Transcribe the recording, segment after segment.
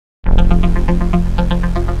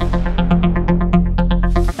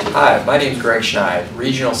Hi, my name is Greg Schneid,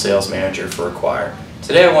 Regional Sales Manager for Acquire.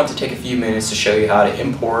 Today I want to take a few minutes to show you how to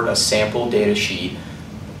import a sample data sheet,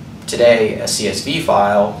 today a CSV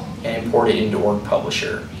file, and import it into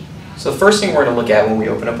OrgPublisher. So the first thing we're going to look at when we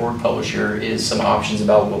open up OrgPublisher is some options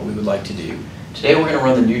about what we would like to do. Today we're going to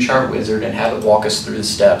run the new chart wizard and have it walk us through the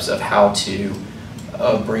steps of how to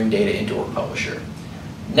bring data into OrgPublisher.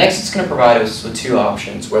 Next, it's going to provide us with two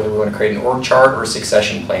options, whether we want to create an org chart or a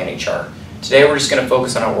succession planning chart. Today we're just going to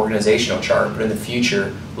focus on our organizational chart, but in the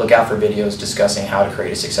future, look out for videos discussing how to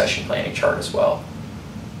create a succession planning chart as well.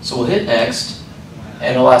 So we'll hit next,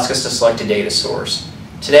 and it'll ask us to select a data source.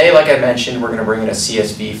 Today, like I mentioned, we're going to bring in a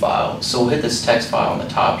CSV file, so we'll hit this text file on the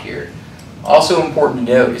top here. Also important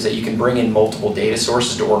to note is that you can bring in multiple data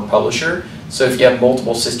sources to OrgPublisher, so if you have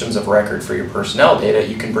multiple systems of record for your personnel data,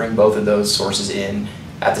 you can bring both of those sources in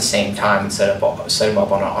at the same time and set them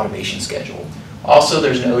up on an automation schedule. Also,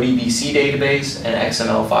 there's an ODBC database and an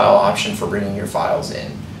XML file option for bringing your files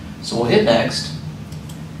in. So we'll hit next,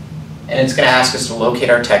 and it's going to ask us to locate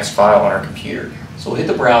our text file on our computer. So we'll hit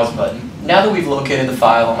the Browse button. Now that we've located the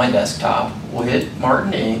file on my desktop, we'll hit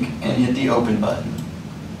Martin Inc. and hit the Open button.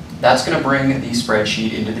 That's going to bring the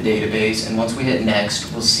spreadsheet into the database, and once we hit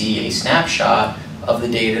Next, we'll see a snapshot of the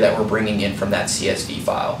data that we're bringing in from that CSV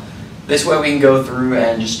file. This way we can go through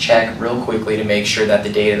and just check real quickly to make sure that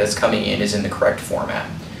the data that's coming in is in the correct format.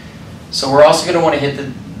 So we're also going to want to hit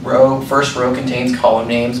the first row contains column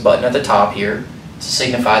names button at the top here to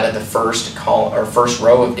signify that the first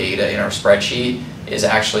row of data in our spreadsheet is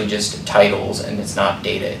actually just titles and it's not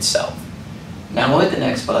data itself. Now we'll hit the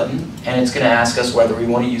next button, and it's going to ask us whether we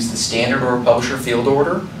want to use the standard OrgPublisher field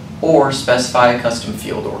order or specify a custom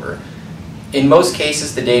field order. In most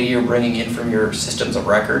cases, the data you're bringing in from your systems of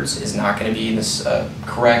records is not going to be in this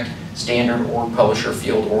correct standard OrgPublisher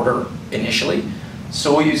field order initially.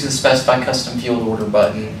 So we'll use the Specify Custom Field Order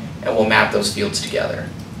button, and we'll map those fields together.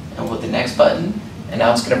 And we'll hit the next button, and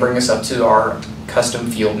now it's going to bring us up to our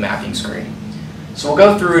custom field mapping screen. So we'll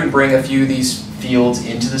go through and bring a few of these fields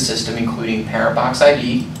into the system, including parent box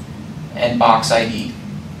ID and box ID.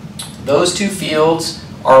 Those two fields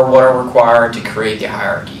are what are required to create the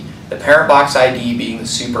hierarchy. The parent box ID being the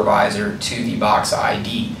supervisor to the box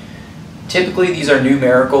ID. Typically, these are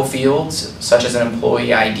numerical fields, such as an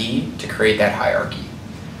employee ID, to create that hierarchy.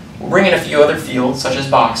 We'll bring in a few other fields, such as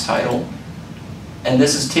box title, and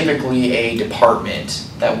this is typically a department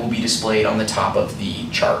that will be displayed on the top of the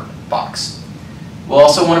chart box. We'll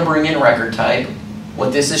also want to bring in record type.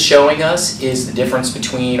 What this is showing us is the difference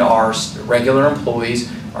between our regular employees,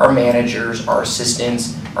 our managers, our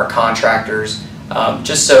assistants, our contractors,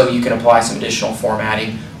 just so you can apply some additional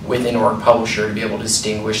formatting within OrgPublisher to be able to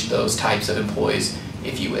distinguish those types of employees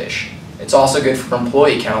if you wish. It's also good for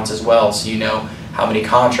employee counts as well, so you know how many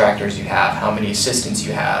contractors you have, how many assistants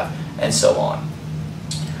you have, and so on.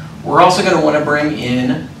 We're also going to want to bring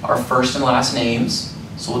in our first and last names,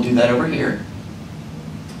 so we'll do that over here.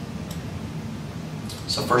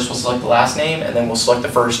 So first we'll select the last name, and then we'll select the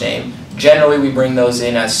first name. Generally, we bring those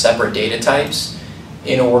in as separate data types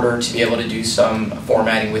in order to be able to do some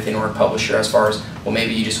formatting within OrgPublisher as far as, well,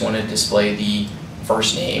 maybe you just want to display the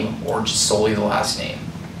first name or just solely the last name.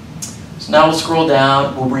 So now we'll scroll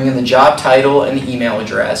down, we'll bring in the job title and the email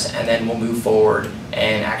address, and then we'll move forward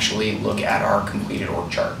and actually look at our completed org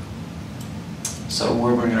chart. So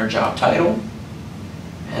we'll bring in our job title,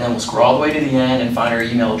 and then we'll scroll all the way to the end and find our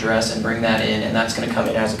email address and bring that in, and that's going to come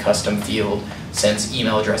in as a custom field since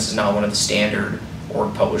email address is not one of the standard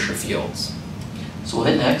OrgPublisher fields. So we'll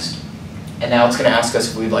hit next, and now it's going to ask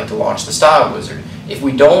us if we'd like to launch the style wizard. If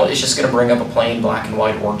we don't, it's just going to bring up a plain black and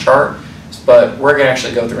white org chart, but we're going to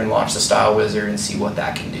actually go through and launch the style wizard and see what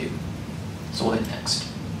that can do. So we'll hit next.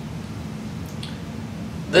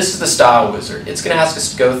 This is the style wizard. It's going to ask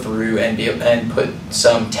us to go through and put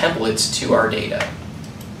some templates to our data.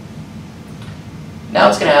 Now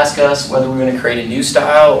it's going to ask us whether we're going to create a new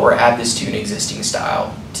style or add this to an existing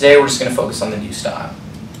style. Today we're just going to focus on the new style.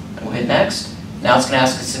 And we'll hit next. Now it's going to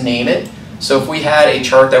ask us to name it. So if we had a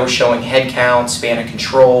chart that was showing head count, span of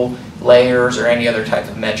control, layers, or any other type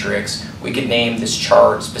of metrics, we could name this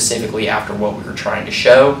chart specifically after what we were trying to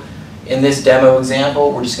show. In this demo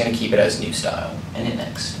example, we're just going to keep it as new style and hit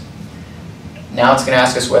next. Now it's going to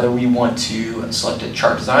ask us whether we want to select a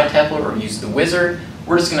chart design template or use the wizard.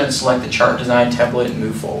 We're just going to select the chart design template and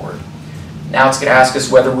move forward. Now it's going to ask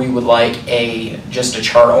us whether we would like just a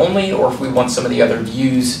chart only or if we want some of the other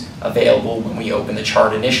views available when we open the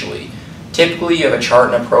chart initially. Typically you have a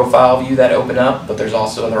chart and a profile view that open up, but there's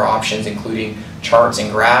also other options including charts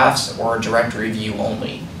and graphs or a directory view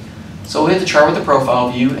only. So we'll hit the chart with the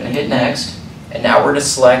profile view and hit next, And now we're going to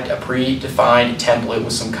select a predefined template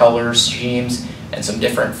with some color schemes and some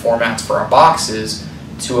different formats for our boxes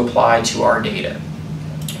to apply to our data.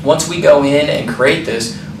 Once we go in and create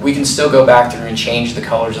this, we can still go back through and change the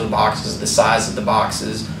colors of the boxes, the size of the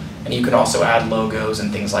boxes, and you can also add logos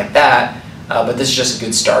and things like that. But this is just a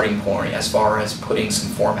good starting point as far as putting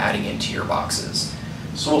some formatting into your boxes.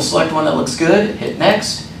 So we'll select one that looks good, hit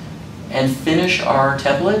next, and finish our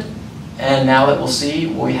template. And now that we'll see,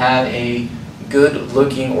 we have a good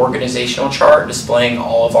looking organizational chart displaying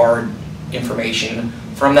all of our information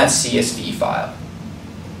from that CSV file.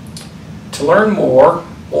 To learn more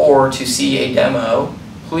or to see a demo,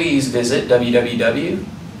 please visit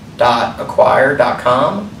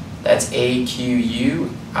www.acquire.com. That's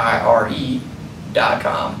AQUIRE.com.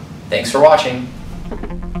 Thanks for watching.